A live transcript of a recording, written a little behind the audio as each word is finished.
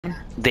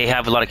They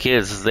have a lot of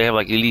kids. They have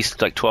like at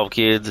least like 12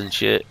 kids and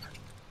shit.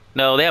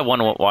 No, they have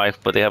one wife,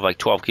 but they have like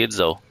 12 kids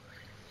though.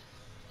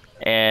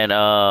 And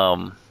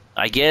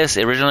I guess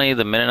originally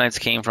the Mennonites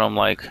came from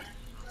like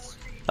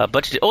a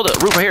bunch of. Oh, the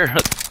roof right here.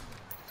 Look.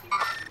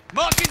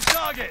 Marking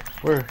target.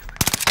 Where?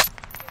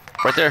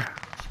 Right there.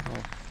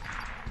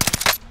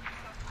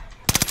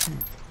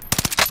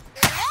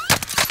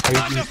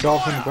 Oh, you fell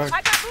off in the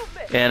back.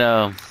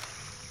 And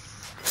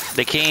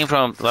they came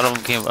from, a lot of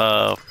them came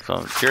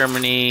from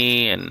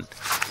Germany and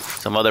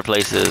some other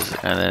places,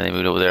 and then they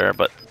moved over there.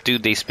 But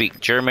dude, they speak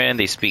German.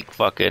 They speak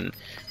fucking.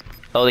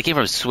 Oh, they came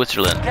from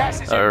Switzerland,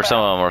 or some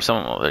of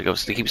them.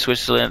 They keep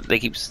Switzerland.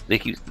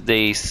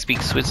 They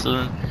speak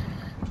Switzerland,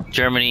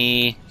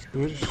 Germany.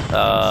 Swedish? You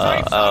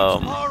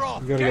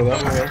gotta go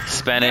that way.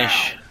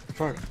 Spanish.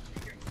 Fuck.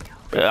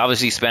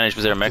 Obviously, Spanish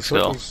was there in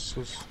Mexico. This-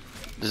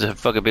 There's a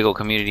fucking big old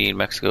community in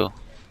Mexico.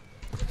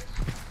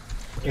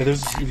 Hey, do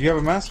you have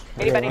a mask?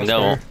 Anybody need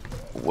No.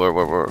 Where?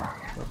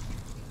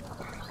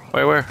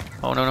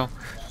 Oh, no.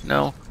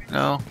 No.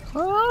 Oh.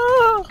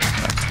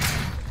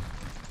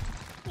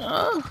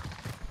 Oh.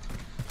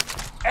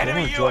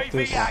 Enemy drop UAV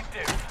this.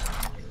 active.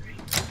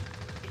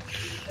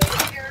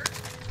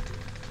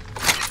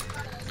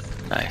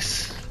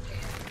 Nice.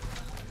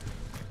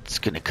 It's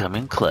gonna come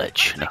in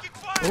clutch. No.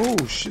 Oh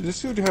shit,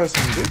 this dude has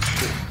some good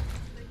shit.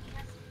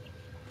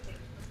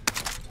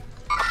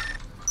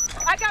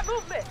 I got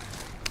movement.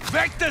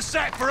 Vector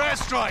set for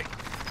airstrike.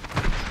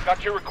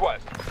 Got your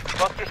request.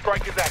 Cluster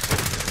strike is active.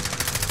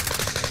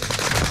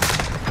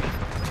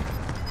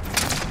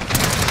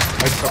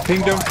 I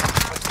pinged him.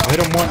 I hit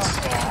him once.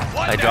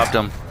 I dropped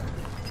him.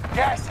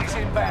 Gas is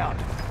inbound.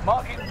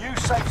 Marking new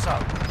safe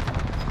zone.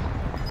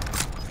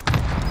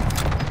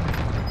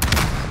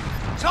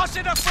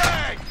 Tossing a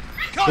frag.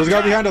 There's a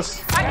guy behind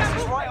us.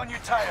 Gas is right on your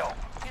tail.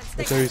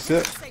 That's how you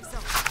sit.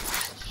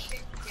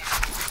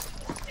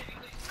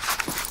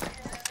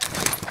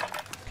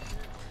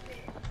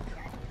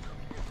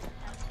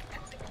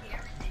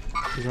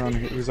 He's around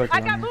here. He's like I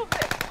around got here.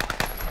 movement.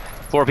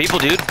 4 people,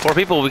 dude. 4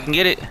 people. We can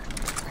get it.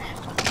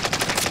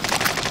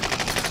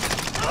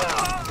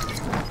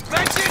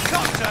 That's it,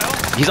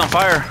 cocktail. He's on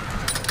fire.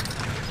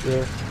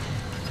 Yeah.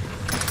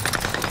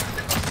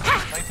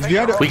 He's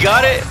behind it. We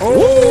got it.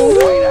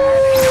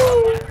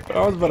 Oh!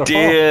 I was about to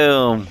fall.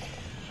 Damn.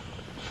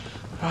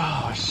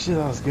 Oh shit,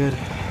 that was good.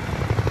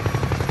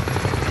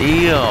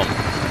 Damn.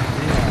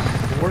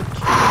 Yeah, it worked.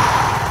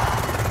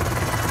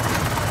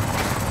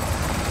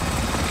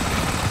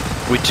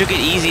 We took it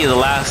easy the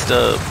last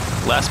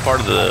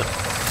part of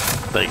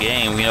the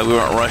game. You know, we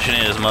weren't rushing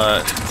it as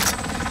much.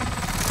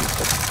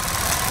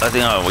 I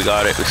think we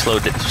got it. We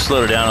slowed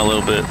it down a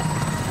little bit.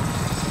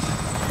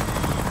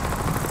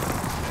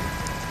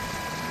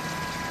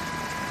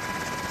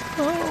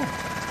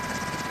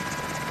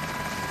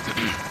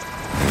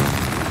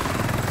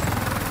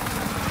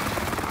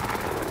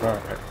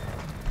 Alright.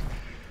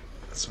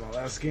 That's my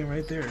last game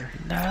right there.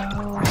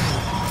 No.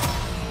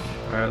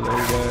 Alright,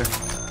 later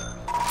guys.